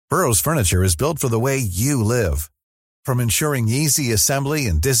Burrow's furniture is built for the way you live. From ensuring easy assembly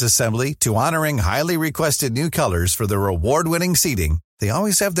and disassembly to honoring highly requested new colors for their award-winning seating, they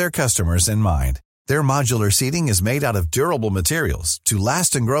always have their customers in mind. Their modular seating is made out of durable materials to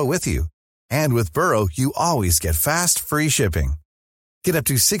last and grow with you. And with Burrow, you always get fast, free shipping. Get up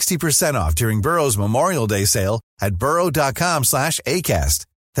to 60% off during Burrow's Memorial Day sale at burrow.com/ACAST.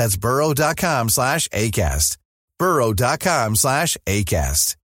 That's burrow.com/ACAST.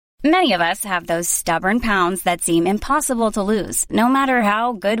 burrow.com/ACAST. Many of us have those stubborn pounds that seem impossible to lose, no matter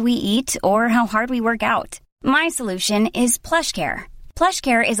how good we eat or how hard we work out. My solution is PlushCare.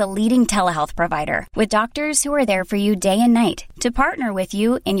 PlushCare is a leading telehealth provider with doctors who are there for you day and night to partner with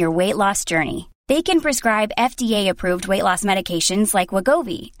you in your weight loss journey. They can prescribe FDA-approved weight loss medications like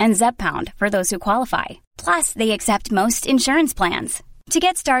Wegovy and Zepbound for those who qualify. Plus, they accept most insurance plans. To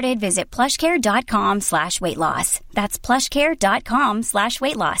get started, visit plushcare.com/weightloss. That's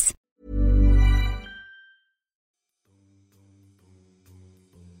plushcare.com/weightloss.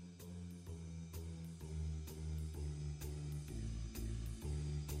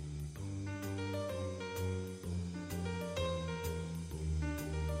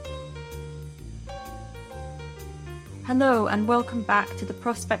 Hello and welcome back to the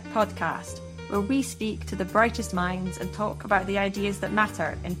Prospect Podcast, where we speak to the brightest minds and talk about the ideas that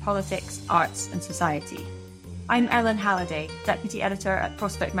matter in politics, arts and society. I'm Ellen Halliday, Deputy Editor at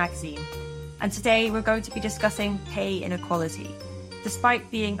Prospect Magazine, and today we're going to be discussing pay inequality.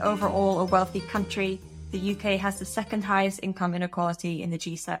 Despite being overall a wealthy country, the UK has the second highest income inequality in the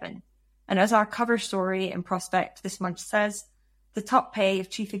G7. And as our cover story in Prospect this month says, the top pay of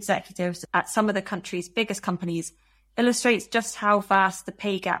chief executives at some of the country's biggest companies illustrates just how vast the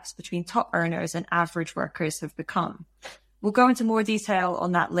pay gaps between top earners and average workers have become. We'll go into more detail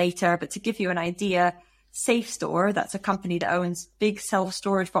on that later, but to give you an idea, SafeStore, that's a company that owns big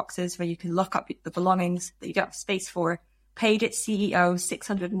self-storage boxes where you can lock up the belongings that you don't have space for, paid its CEO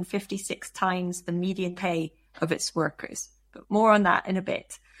 656 times the median pay of its workers. But more on that in a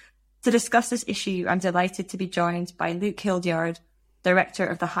bit. To discuss this issue, I'm delighted to be joined by Luke Hildyard, Director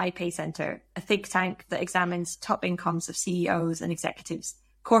of the High Pay Centre, a think tank that examines top incomes of CEOs and executives,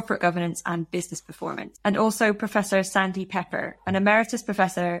 corporate governance and business performance, and also Professor Sandy Pepper, an Emeritus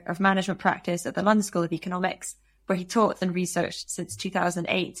Professor of Management Practice at the London School of Economics, where he taught and researched since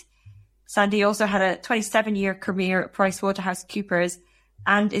 2008. Sandy also had a 27-year career at PricewaterhouseCoopers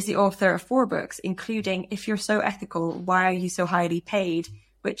and is the author of 4 books, including If You're So Ethical, Why Are You So Highly Paid?,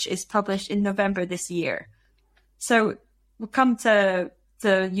 which is published in November this year. So we'll come to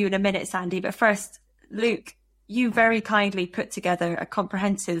you in a minute, Sandy, but first, Luke, you very kindly put together a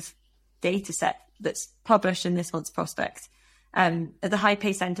comprehensive data set that's published in this month's Prospect. At the High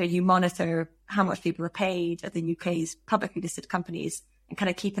Pay Centre, you monitor how much people are paid at the UK's publicly listed companies and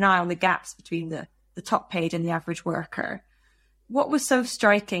kind of keep an eye on the gaps between the top paid and the average worker. What was so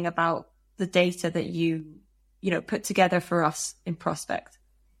striking about the data that you put together for us in Prospect?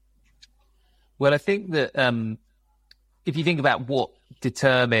 Well, I think that if you think about what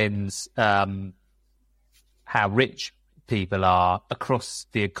determines how rich people are across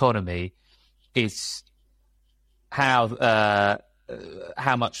the economy, is how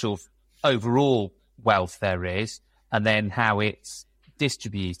much sort of overall wealth there is, and then how it's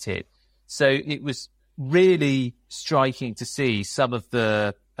distributed. So it was really striking to see some of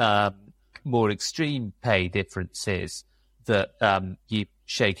the more extreme pay differences that you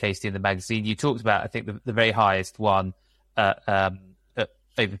showcased in the magazine. You talked about, I think, the very highest one, where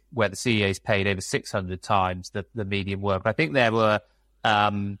the CEO is paid over 600 times the median worker. I think there were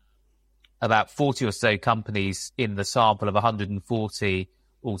about 40 or so companies in the sample of 140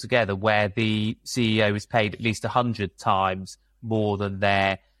 altogether where the CEO is paid at least 100 times more than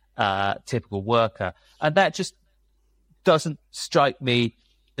their typical worker. And that just doesn't strike me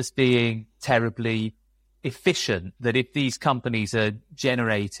as being terribly efficient, that if these companies are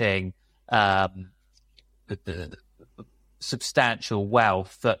generating substantial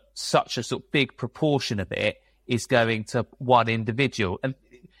wealth, that such a sort of big proportion of it is going to one individual. And,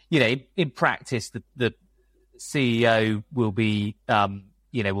 in practice, the CEO will be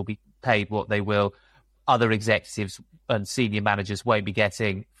paid what they will. Other executives and senior managers won't be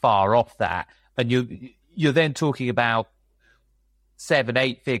getting far off that. And you're then talking about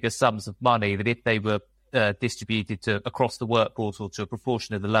 7-8 figure sums of money that if they were distributed across the workforce or to a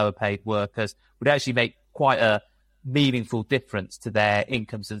proportion of the lower paid workers would actually make quite a meaningful difference to their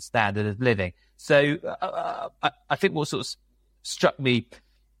incomes and standard of living. So I think what sort of struck me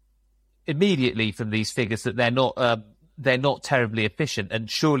immediately from these figures that they're not terribly efficient, and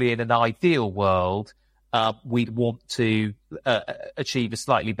surely in an ideal world we'd want to achieve a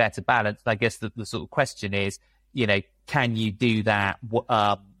slightly better balance. I guess the sort of question is, can you do that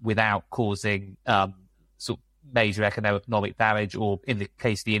without causing sort of major economic damage, or in the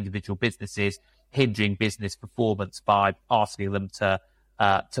case of the individual businesses, hindering business performance by asking them to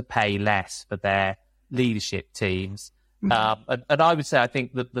pay less for their leadership teams? And I would say, I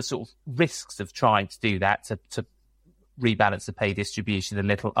think that the sort of risks of trying to do that, to rebalance the pay distribution a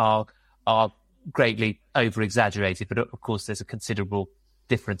little, are greatly over-exaggerated. But of course, there's a considerable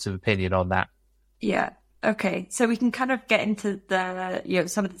difference of opinion on that. Yeah. Okay. So we can kind of get into the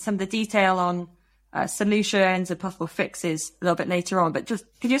some of the detail on solutions and possible fixes a little bit later on. But could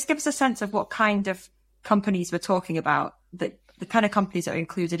you just give us a sense of what kind of companies we're talking about, the kind of companies that are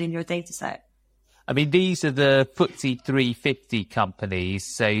included in your data set? I mean, these are the FTSE 350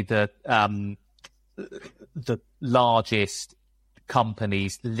 companies, so the largest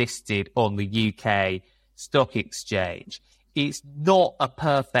companies listed on the UK stock exchange. It's not a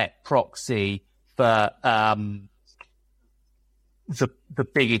perfect proxy for the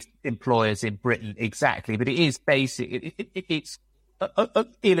biggest employers in Britain exactly, but it is it's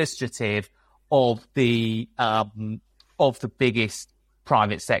illustrative of the biggest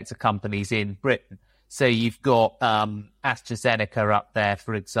private sector companies in Britain. So you've got AstraZeneca up there,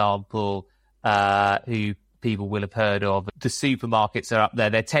 for example, who people will have heard of. The supermarkets are up there.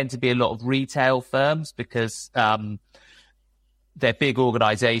 There tend to be a lot of retail firms because they're big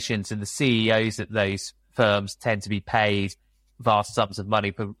organisations, and the CEOs at those firms tend to be paid vast sums of money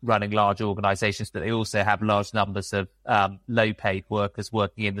for running large organisations, but they also have large numbers of low-paid workers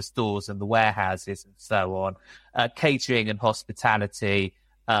working in the stores and the warehouses and so on. Catering and hospitality,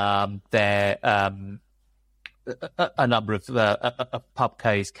 they're a number of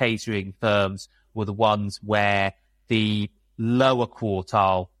Pubco's catering firms were the ones where the lower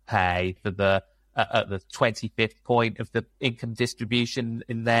quartile pay for at the 25th point of the income distribution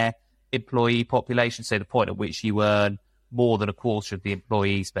in their employee population, so the point at which you earn more than a quarter of the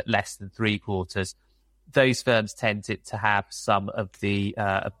employees but less than three quarters. Those firms tended to have some of the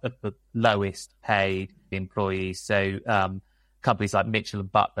lowest paid employees. So companies like Mitchell &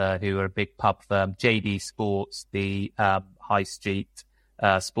 Butler, who are a big pub firm, JD Sports, the high street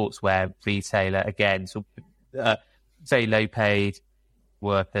sportswear retailer, again, so very low paid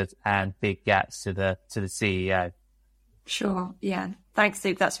workers and big gaps to the CEO. Sure. Yeah. Thanks,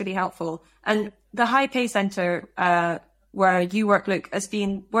 Luke. That's really helpful. And the High Pay Centre, where you work, Luke, has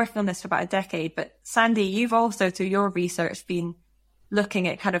been working on this for about a decade. But Sandy, you've also, through your research, been looking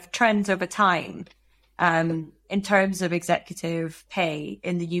at kind of trends over time in terms of executive pay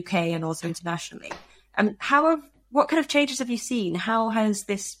in the UK and also internationally. What kind of changes have you seen? How has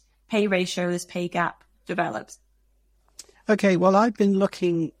this pay ratio, this pay gap developed? Okay, well, I've been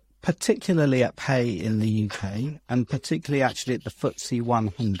looking particularly at pay in the UK and particularly actually at the FTSE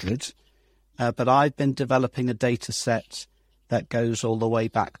 100. But I've been developing a data set that goes all the way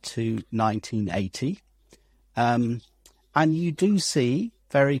back to 1980. And you do see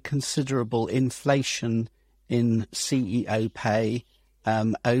very considerable inflation in CEO pay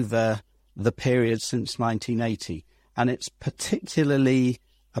over the period since 1980. And it's particularly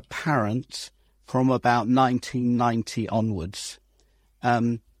apparent from about 1990 onwards.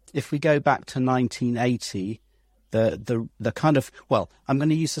 If we go back to 1980, the kind of, well, I'm going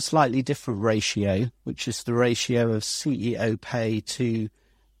to use a slightly different ratio, which is the ratio of CEO pay to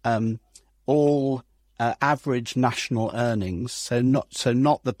all average national earnings. So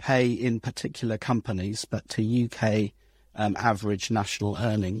not the pay in particular companies, but to UK average national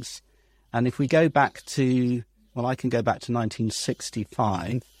earnings. And if we go back to, well, I can go back to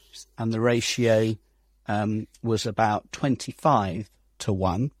 1965, and the ratio was about 25 to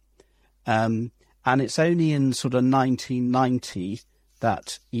 1. And it's only in sort of 1990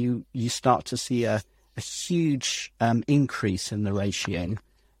 that you start to see a huge increase in the ratio,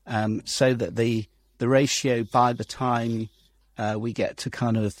 so that the ratio by the time we get to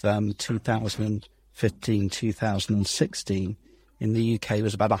kind of 2015, 2016 in the UK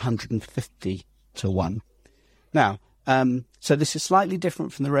was about 150 to 1. Now, so this is slightly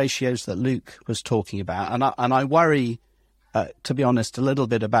different from the ratios that Luke was talking about, and I worry, to be honest, a little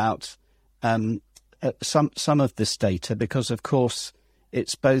bit about some of this data, because of course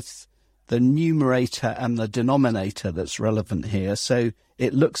it's both the numerator and the denominator that's relevant here. So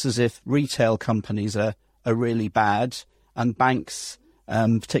it looks as if retail companies are really bad, and banks,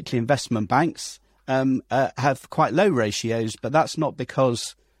 particularly investment banks, have quite low ratios, but that's not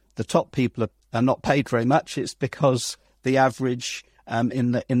because the top people are not paid very much. It's because the average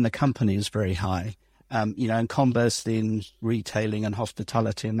in the company is very high. And conversely, in retailing and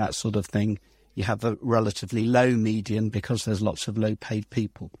hospitality and that sort of thing, you have a relatively low median because there's lots of low-paid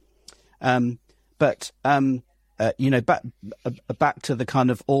people. Back to the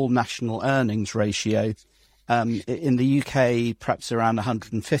kind of all national earnings ratio. In the UK, perhaps around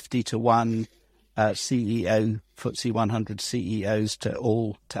 150 to 1 CEO, FTSE 100 CEOs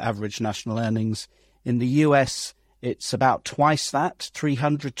to average national earnings. In the US, it's about twice that,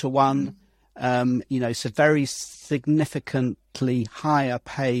 300 to 1. So very significantly higher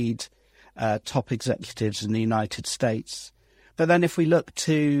paid top executives in the United States. But then if we look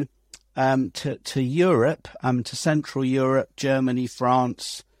to Europe, to Central Europe, Germany,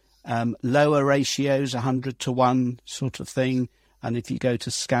 France, lower ratios, 100 to 1 sort of thing. And if you go to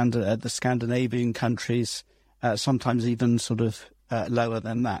the Scandinavian countries, sometimes even sort of lower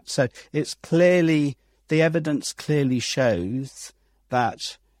than that. So it's clearly, the evidence clearly shows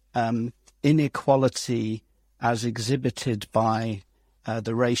that inequality as exhibited by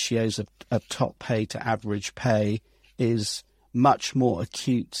the ratios of top pay to average pay is much more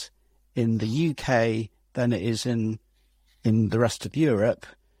acute in the UK than it is in the rest of Europe,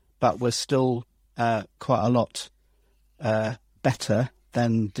 but we're still quite a lot better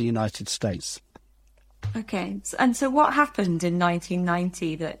than the United States. Okay, and so what happened in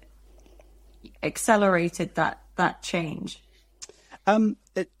 1990 that accelerated that change?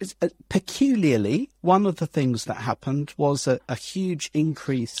 Peculiarly, one of the things that happened was a huge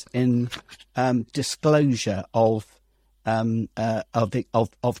increase in disclosure of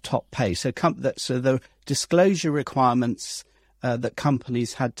top pay. So the disclosure requirements that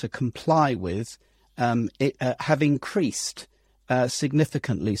companies had to comply with have increased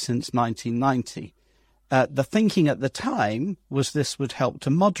significantly since 1990. The thinking at the time was this would help to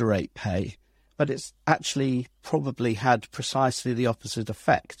moderate pay, but it's actually probably had precisely the opposite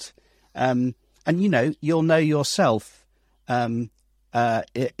effect. And you'll know yourself if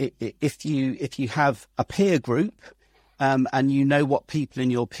you have a peer group and you know what people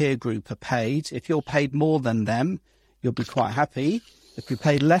in your peer group are paid. If you're paid more than them, you'll be quite happy. If you're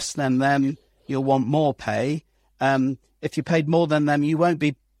paid less than them, you'll want more pay. If you're paid more than them, you won't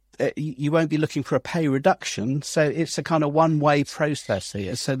be looking for a pay reduction. So it's a kind of one-way process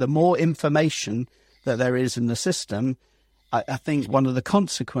here. So the more information that there is in the system, I think one of the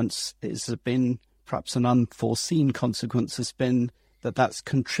consequences has been, perhaps an unforeseen consequence, has been that that's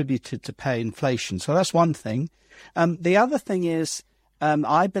contributed to pay inflation. So that's one thing. The other thing is,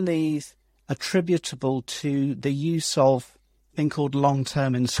 I believe, attributable to the use of a thing called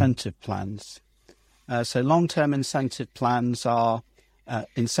long-term incentive plans. So long-term incentive plans are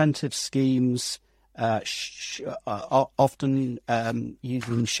incentive schemes, often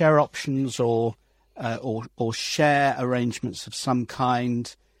using share options or share arrangements of some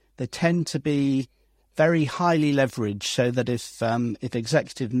kind. They tend to be very highly leveraged, so that if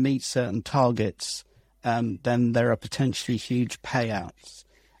executives meet certain targets, then there are potentially huge payouts.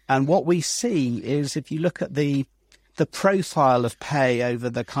 And what we see is, if you look at the profile of pay over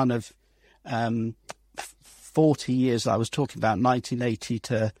the kind of 40 years I was talking about, 1980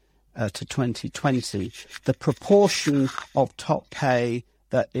 to 2020, the proportion of top pay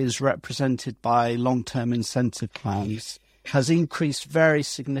that is represented by long-term incentive plans has increased very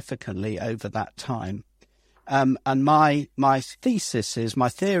significantly over that time. And my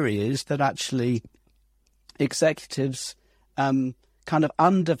theory is that actually executives kind of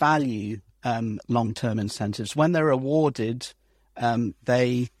undervalue long-term incentives. When they're awarded,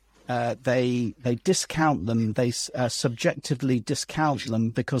 they discount them. They subjectively discount them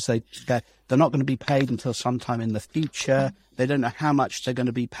because they're not going to be paid until sometime in the future. They don't know how much they're going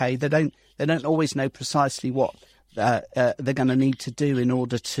to be paid. They don't always know precisely what they're going to need to do in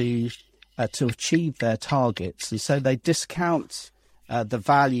order to achieve their targets, and so they discount the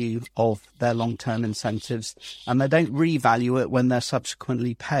value of their long-term incentives, and they don't revalue it when they're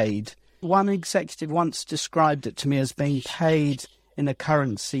subsequently paid. One executive once described it to me as being paid in a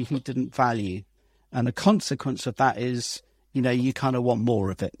currency he didn't value. And a consequence of that is, you kind of want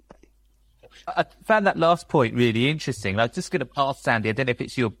more of it. I found that last point really interesting. I was just going to ask Sandy, I don't know if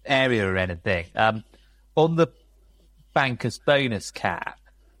it's your area or anything. On the banker's bonus cap,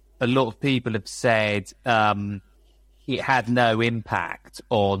 a lot of people have said it had no impact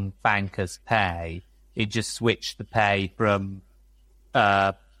on bankers' pay. It just switched the pay from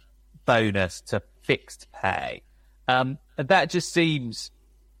bonus to fixed pay. And that just seems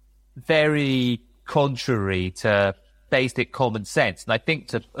very contrary to basic common sense. And I think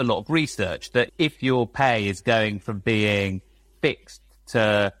to a lot of research that if your pay is going from being fixed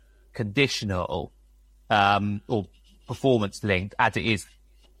to conditional or performance linked, as it is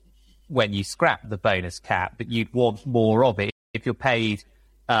when you scrap the bonus cap, but you'd want more of it. If you're paid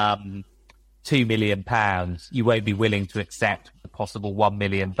 £2 million, you won't be willing to accept the possible 1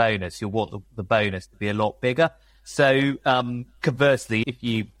 million bonus. You'll want the bonus to be a lot bigger. So conversely, if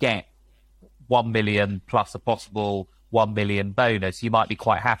you get 1 million plus a possible 1 million bonus, you might be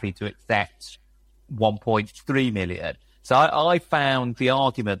quite happy to accept 1.3 million. So I found the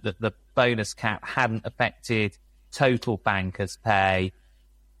argument that the bonus cap hadn't affected total bankers' pay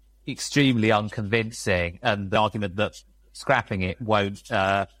extremely unconvincing, and the argument that scrapping it won't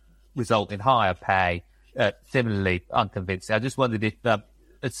result in higher pay, similarly unconvincing. I just wondered if,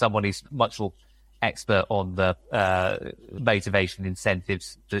 as someone who's much more expert on the motivation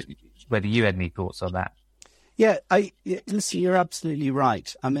incentives, whether you had any thoughts on that. Yeah, listen, you're absolutely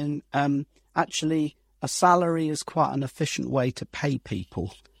right. I mean, actually, a salary is quite an efficient way to pay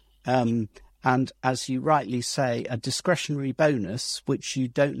people. And as you rightly say, a discretionary bonus, which you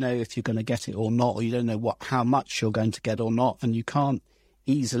don't know if you're going to get it or not, or you don't know how much you're going to get or not, and you can't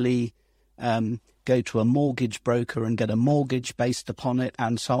easily go to a mortgage broker and get a mortgage based upon it,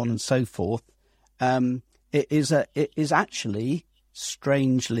 and so on and so forth. It is actually,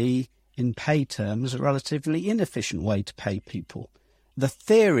 strangely, in pay terms, a relatively inefficient way to pay people. The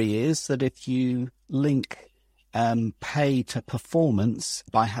theory is that if you link pay to performance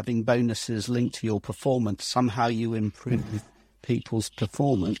by having bonuses linked to your performance, somehow you improve people's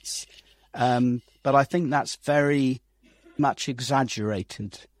performance. But I think that's very much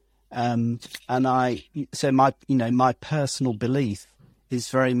exaggerated. So my personal belief is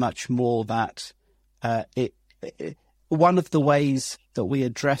very much more that one of the ways that we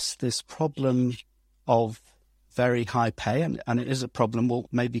address this problem of very high pay, and it is a problem, we'll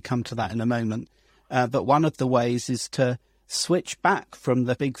maybe come to that in a moment, but one of the ways is to switch back from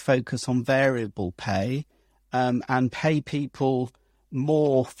the big focus on variable pay and pay people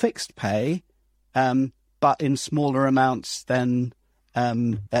more fixed pay, but in smaller amounts than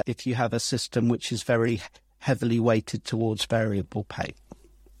if you have a system which is very heavily weighted towards variable pay.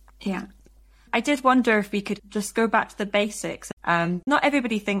 Yeah. I did wonder if we could just go back to the basics. Not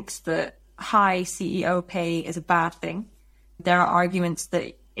everybody thinks that high CEO pay is a bad thing. There are arguments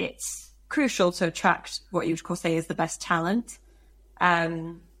that it's crucial to attract what you would say is the best talent,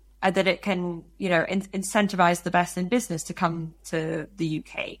 and that it can, incentivize the best in business to come to the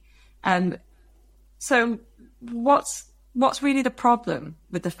UK. So what's really the problem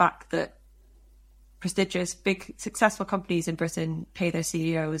with the fact that prestigious, big, successful companies in Britain pay their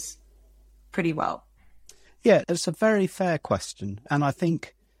CEOs pretty well? Yeah, it's a very fair question. And I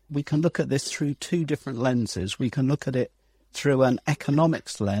think we can look at this through two different lenses. We can look at it through an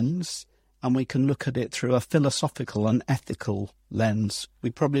economics lens, and we can look at it through a philosophical and ethical lens. We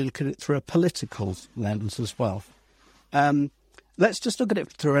probably look at it through a political lens as well. Let's just look at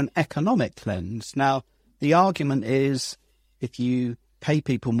it through an economic lens. Now, the argument is if you pay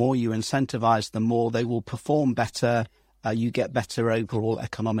people more, you incentivize them more, they will perform better, you get better overall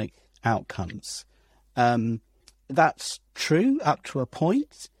economic outcomes. That's true up to a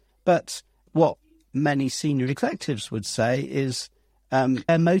point, but what many senior executives would say is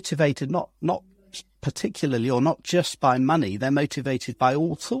they're motivated not particularly or not just by money. They're motivated by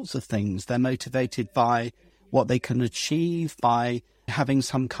all sorts of things. They're motivated by what they can achieve, by having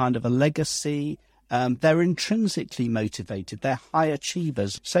some kind of a legacy. They're intrinsically motivated. They're high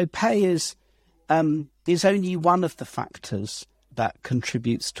achievers. So pay is only one of the factors that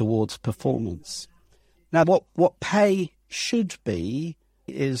contributes towards performance. Now, what pay should be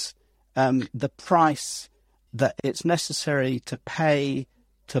is the price that it's necessary to pay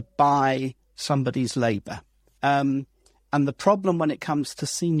to buy somebody's labour. And the problem when it comes to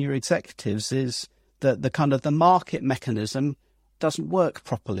senior executives is that the market mechanism doesn't work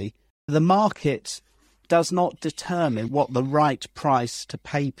properly. The market does not determine what the right price to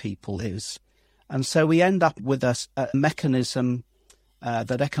pay people is. And so we end up with a mechanism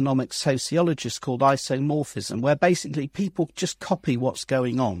that economic sociologists called isomorphism, where basically people just copy what's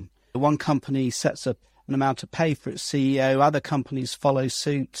going on. One company sets up an amount of pay for its CEO, other companies follow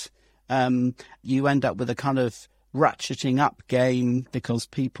suit. You end up with a kind of ratcheting up game because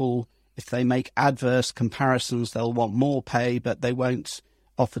people, if they make adverse comparisons, they'll want more pay, but they won't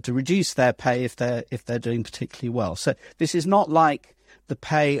offer to reduce their pay if they're doing particularly well. So this is not like the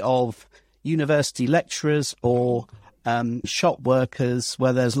pay of university lecturers or shop workers,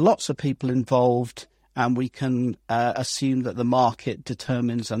 where there's lots of people involved and we can assume that the market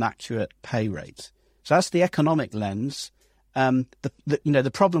determines an accurate pay rate. So that's the economic lens.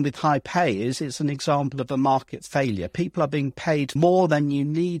 The problem with high pay is it's an example of a market failure. People are being paid more than you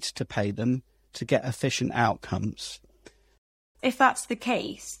need to pay them to get efficient outcomes. If that's the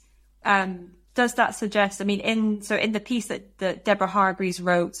case, does that suggest, I mean, in the piece that Deborah Hargreaves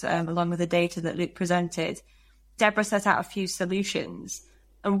wrote, along with the data that Luke presented, Deborah set out a few solutions.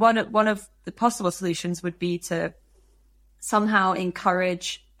 And one of the possible solutions would be to somehow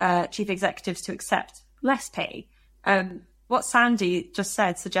encourage chief executives to accept less pay. What Sandy just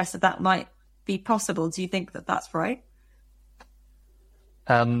said suggests that might be possible. Do you think that that's right?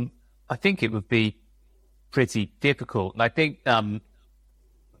 I think it would be pretty difficult. And I think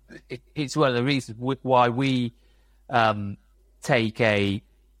it's one of the reasons why we take a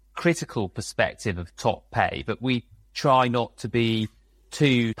critical perspective of top pay, but we try not to be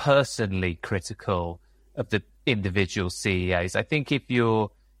too personally critical of the individual CEOs. I think if you're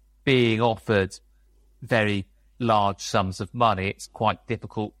being offered very large sums of money, it's quite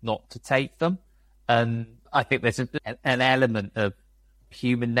difficult not to take them. And I think there's an element of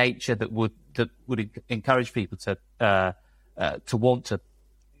human nature that would encourage people to want to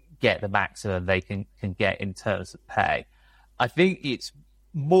get the maximum they can get in terms of pay. I think it's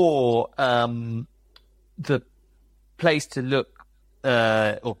more the place to look,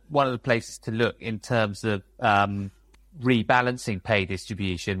 or one of the places to look in terms of rebalancing pay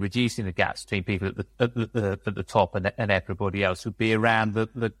distribution, reducing the gaps between people at the top and everybody else, would be around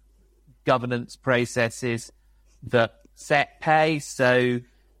the governance processes that set pay. So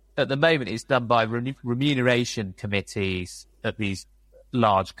at the moment, it's done by remuneration committees at these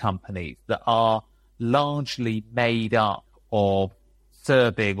large companies that are largely made up of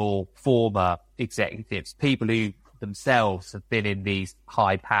serving or former executives, people who themselves have been in these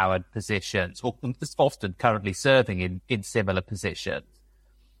high-powered positions, or often currently serving in similar positions,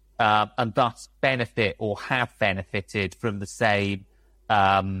 and thus benefit or have benefited from the same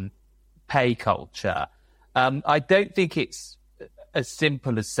pay culture. I don't think it's as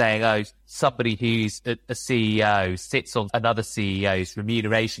simple as saying, somebody who's a CEO sits on another CEO's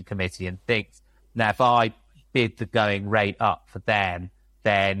remuneration committee and thinks, now, if I bid the going rate up for them,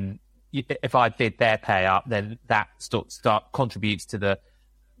 then if I bid their pay up, then that contributes to the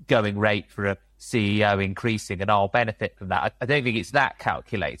going rate for a CEO increasing, and I'll benefit from that. I don't think it's that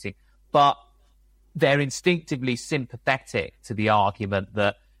calculating, but they're instinctively sympathetic to the argument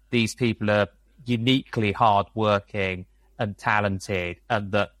that these people are uniquely hardworking and talented,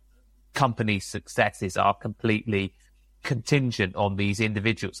 and that company successes are completely contingent on these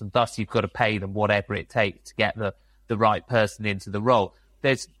individuals, and thus you've got to pay them whatever it takes to get the right person into the role.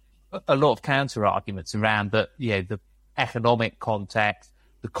 There's a lot of counter arguments around that, the economic context,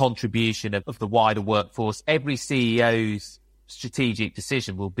 the contribution of the wider workforce. Every CEO's strategic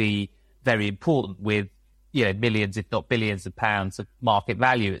decision will be very important, with millions, if not billions of pounds of market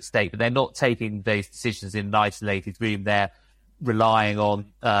value at stake, but they're not taking those decisions in an isolated room. They're relying on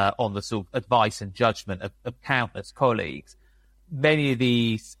the sort of advice and judgment of countless colleagues. Many of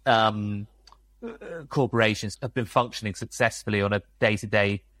these corporations have been functioning successfully on a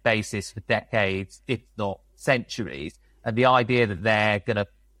day-to-day basis for decades, if not centuries, and the idea that they're going to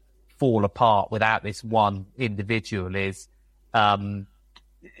fall apart without this one individual is pretty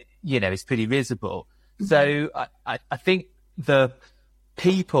visible. So I think the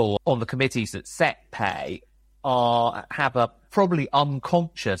people on the committees that set pay have a probably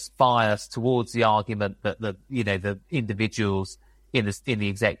unconscious bias towards the argument that the individuals in the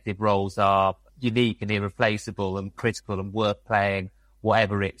executive roles are unique and irreplaceable and critical and worth paying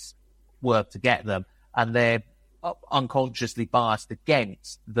whatever it's worth to get them, and they're unconsciously biased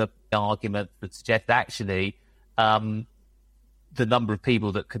against the argument that suggests actually the number of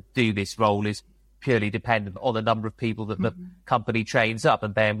people that could do this role is purely dependent on the number of people that the company trains up.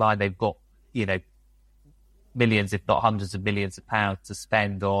 And bear in mind, they've got, millions, if not hundreds of millions of pounds to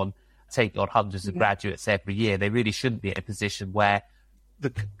spend on taking on hundreds of graduates every year. They really shouldn't be in a position where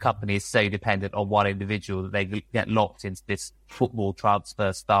the company is so dependent on one individual that they get locked into this football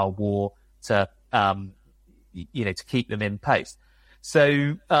transfer style war to keep them in post.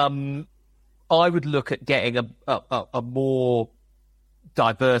 So I would look at getting a more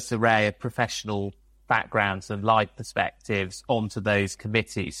diverse array of professional backgrounds and life perspectives onto those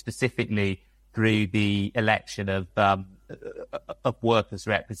committees, specifically through the election of workers'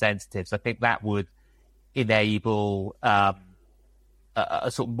 representatives. I think that would enable a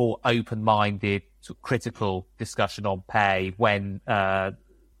sort of more open-minded, sort of critical discussion on pay when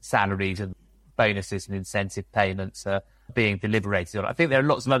salaries and bonuses and incentive payments are being deliberated on. I think there are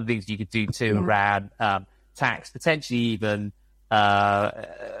lots of other things you could do too around tax, potentially even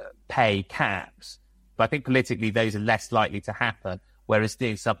pay caps. But I think politically those are less likely to happen, whereas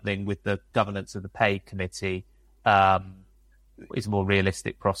doing something with the governance of the pay committee is a more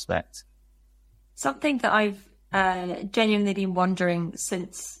realistic prospect. Something that I've genuinely been wondering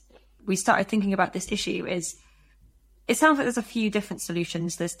since we started thinking about this issue is it sounds like there's a few different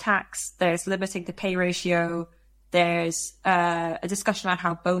solutions. There's tax, there's limiting the pay ratio, there's a discussion about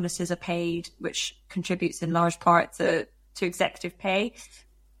how bonuses are paid, which contributes in large part to executive pay.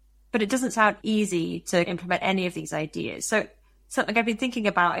 But it doesn't sound easy to implement any of these ideas. So something I've been thinking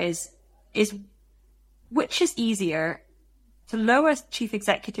about is which is easier, to lower chief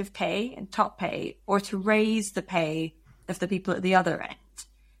executive pay and top pay, or to raise the pay of the people at the other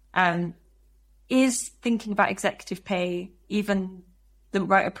end? Is thinking about executive pay even the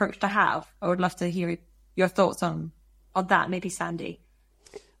right approach to have? I would love to hear your thoughts on that. Maybe Sandy.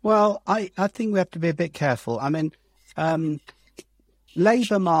 Well, I think we have to be a bit careful. I mean,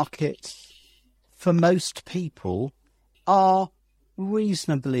 labour markets for most people are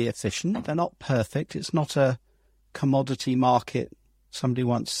reasonably efficient. They're not perfect. It's not a commodity market. Somebody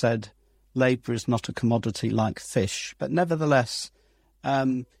once said labour is not a commodity like fish. But nevertheless,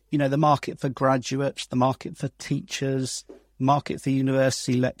 the market for graduates, the market for teachers, market for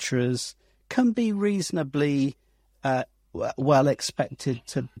university lecturers can be reasonably well expected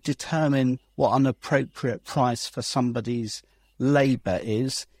to determine what an appropriate price for somebody's labour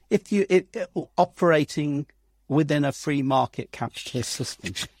is if operating within a free market capitalist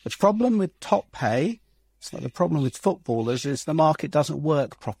system. The problem with top pay, it's like the problem with footballers, is the market doesn't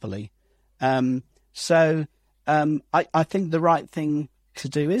work properly. So I think the right thing to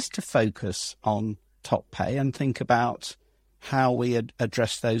do is to focus on top pay and think about how we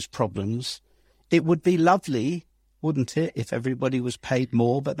address those problems. It would be lovely, wouldn't it, if everybody was paid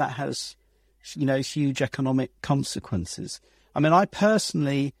more, but that has, huge economic consequences. I mean, I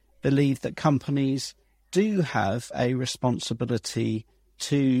personally believe that companies do have a responsibility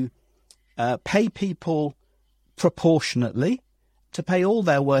to pay people proportionately, to pay all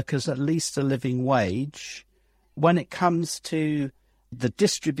their workers at least a living wage. When it comes to the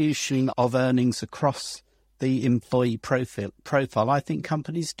distribution of earnings across the employee profile, I think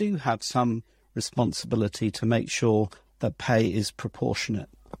companies do have some responsibility to make sure that pay is proportionate.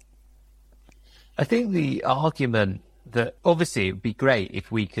 I think the argument that obviously it would be great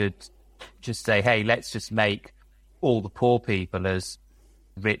if we could just say, hey, let's just make all the poor people as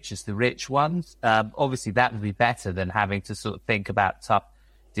rich as the rich ones. Obviously, that would be better than having to sort of think about tough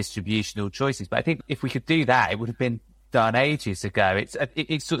distributional choices. But I think if we could do that, it would have been done ages ago.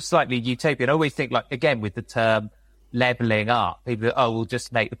 It's sort of slightly utopian. I always think, like, again, with the term levelling up, people go, we'll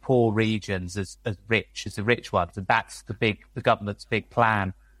just make the poor regions as rich as the rich ones. And that's the government's big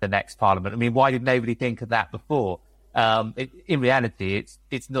plan for the next parliament. I mean, why did nobody think of that before? In reality,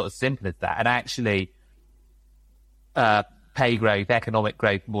 it's not as simple as that. And actually, pay growth, economic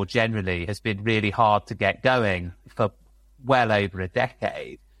growth more generally, has been really hard to get going for well over a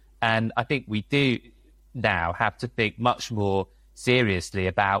decade. And I think we do now have to think much more seriously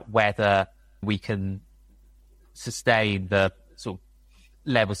about whether we can sustain the sort of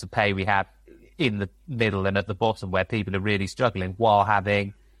levels of pay we have in the middle and at the bottom, where people are really struggling, while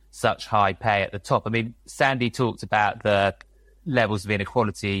having such high pay at the top. I mean, Sandy talked about the levels of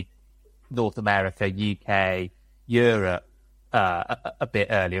inequality, North America, UK, Europe, a bit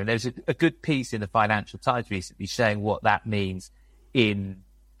earlier. And there's a good piece in the Financial Times recently showing what that means in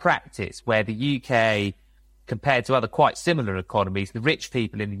practice, where the UK, compared to other quite similar economies, the rich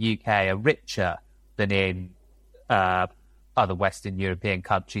people in the UK are richer than in other Western European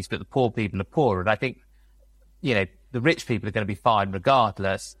countries, but the poor people are poorer. And I think, the rich people are going to be fine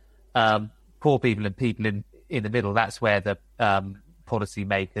regardless. Poor people and people in the middle, that's where the policy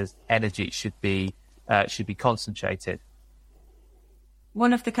makers' energy should be concentrated.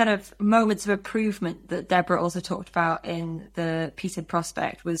 One of the kind of moments of improvement that Deborah also talked about in the piece in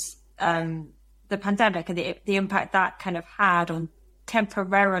Prospect was the pandemic and the impact that kind of had on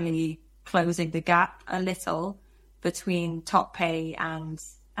temporarily closing the gap a little between top pay and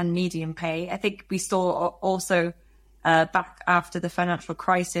median pay. I think we saw also back after the financial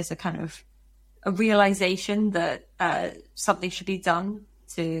crisis a realization that something should be done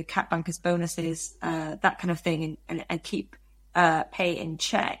to cap bankers' bonuses, that kind of thing, and keep pay in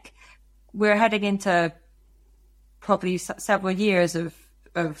check. We're heading into probably several years of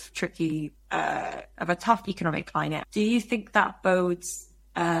tricky, of a tough economic climate. Do you think that bodes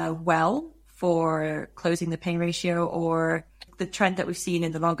well for closing the pay ratio, or the trend that we've seen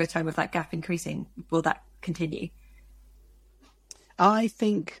in the longer term of that gap increasing, will that continue? I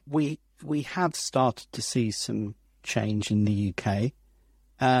think we have started to see some change in the UK.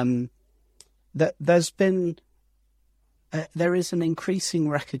 There is an increasing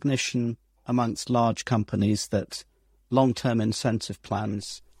recognition amongst large companies that long-term incentive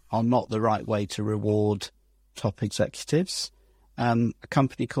plans are not the right way to reward top executives. a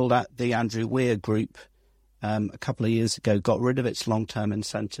company called the Andrew Weir Group a couple of years ago got rid of its long-term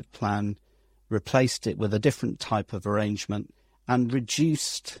incentive plan, replaced it with a different type of arrangement, and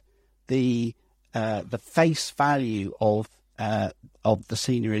reduced the face value of the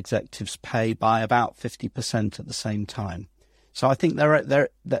senior executives' pay by about 50% at the same time. So I think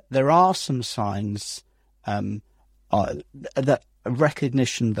there are some signs that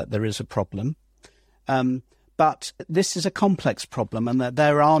recognition that there is a problem, but this is a complex problem, and that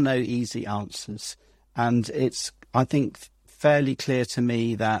there are no easy answers. And it's, I think, fairly clear to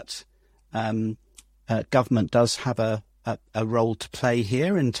me that government does have a role to play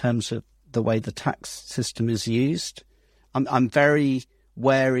here in terms of the way the tax system is used. I'm very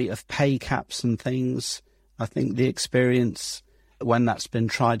wary of pay caps and things. I think the experience when that's been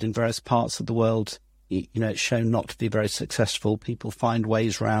tried in various parts of the world, it's shown not to be very successful. People find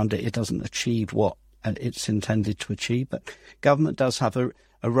ways around it. It doesn't achieve what it's intended to achieve. But government does have a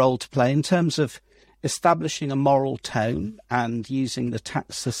role to play in terms of establishing a moral tone and using the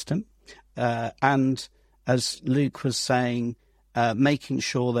tax system. And as Luke was saying, making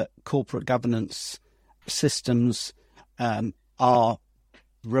sure that corporate governance systems are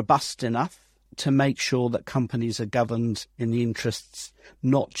robust enough to make sure that companies are governed in the interests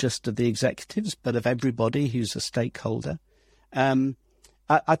not just of the executives, but of everybody who's a stakeholder.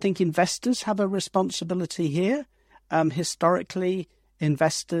 I think investors have a responsibility here. Historically,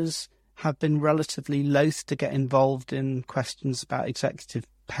 investors have been relatively loath to get involved in questions about executive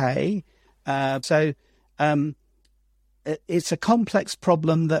pay. So it's a complex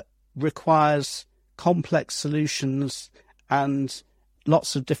problem that requires complex solutions, and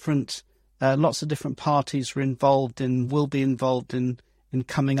lots of different parties are involved and will be involved in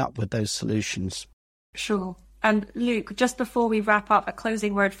coming up with those solutions. Sure. And Luke, just before we wrap up, a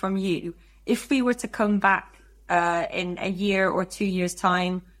closing word from you. If we were to come back in a year or 2 years'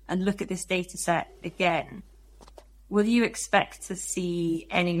 time and look at this data set again, will you expect to see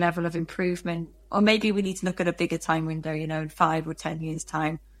any level of improvement? Or maybe we need to look at a bigger time window, in 5 or 10 years'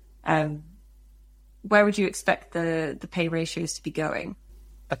 time. Where would you expect the pay ratios to be going?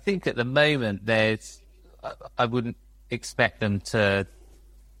 I think at the moment I wouldn't expect them to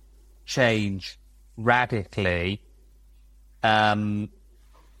change radically. I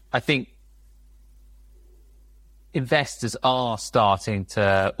think investors are starting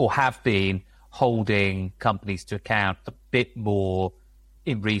to, or have been, holding companies to account a bit more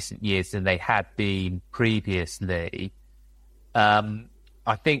in recent years than they had been previously.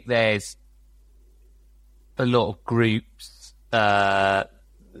 I think there's a lot of groups,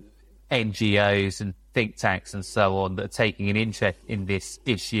 NGOs and think tanks and so on that are taking an interest in this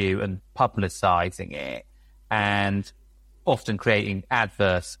issue and publicising it, and often creating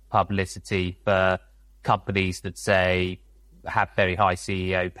adverse publicity for companies that say have very high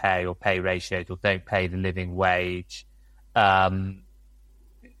CEO pay or pay ratios or don't pay the living wage. You're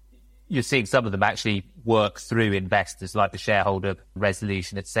seeing some of them actually work through investors, like the shareholder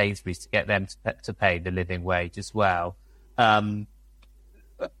resolution at Sainsbury's, to get them to pay the living wage as well. I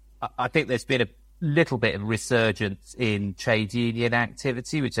think there's been a little bit of resurgence in trade union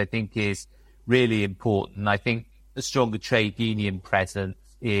activity, which I think is really important. I think a stronger trade union presence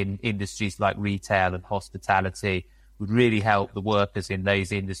in industries like retail and hospitality would really help the workers in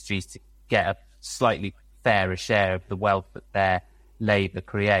those industries to get a slightly fairer share of the wealth that their labour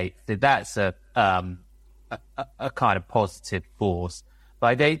creates. So that's a kind of positive force. But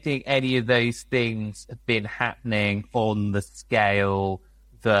I don't think any of those things have been happening on the scale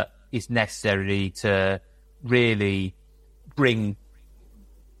that is necessary to really bring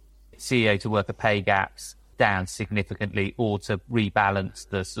CEO to worker pay gaps down significantly, or to rebalance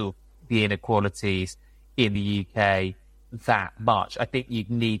the inequalities in the UK that much. I think you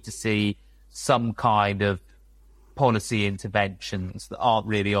need to see some kind of policy interventions that aren't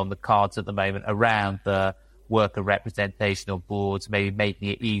really on the cards at the moment around the worker representation on boards, maybe making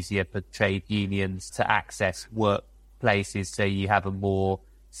it easier for trade unions to access workplaces so you have a more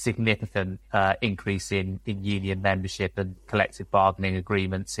significant increase in union membership and collective bargaining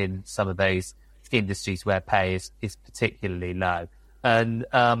agreements in some of those industries where pay is particularly low. And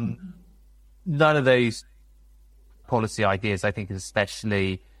none of those policy ideas, I think, is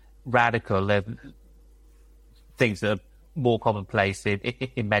especially radical. They're things that are more commonplace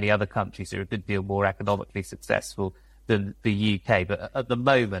in many other countries that are a good deal more economically successful than the UK. But at the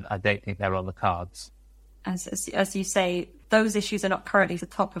moment, I don't think they're on the cards. As you say, those issues are not currently the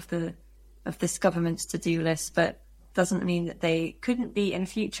top of this government's to-do list, but doesn't mean that they couldn't be in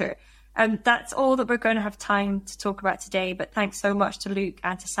future. That's all that we're going to have time to talk about today, but thanks so much to Luke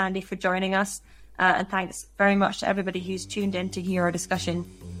and to Sandy for joining us. And thanks very much to everybody who's tuned in to hear our discussion.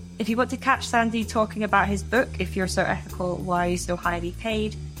 If you want to catch Sandy talking about his book, If You're So Ethical, Why Are You So Highly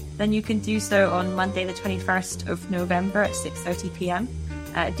Paid?, then you can do so on Monday the 21st of November at 6:30pm.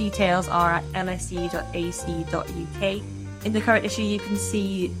 Details are at lse.ac.uk. In the current issue, you can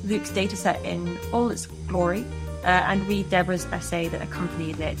see Luke's dataset in all its glory and read Deborah's essay that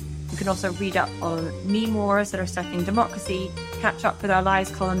accompanied it. You can also read up on meme wars that are threatening democracy, catch up with our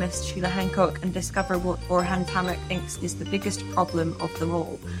Lies columnist Sheila Hancock, and discover what Orhan Pamuk thinks is the biggest problem of them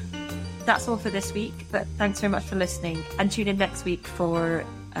all. That's all for this week, but thanks very much for listening, and tune in next week for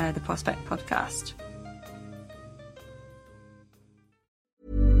the Prospect podcast.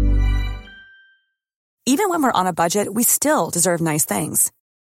 Even when we're on a budget, we still deserve nice things.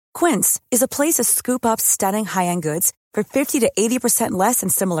 Quince is a place to scoop up stunning high-end goods for 50 to 80% less than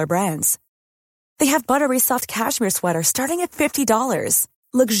similar brands. They have buttery soft cashmere sweaters starting at $50,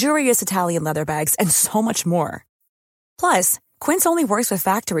 luxurious Italian leather bags, and so much more. Plus, Quince only works with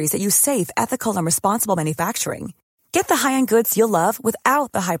factories that use safe, ethical, and responsible manufacturing. Get the high-end goods you'll love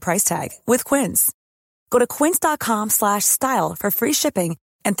without the high price tag with Quince. Go to quince.com/style for free shipping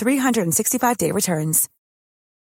and 365-day returns.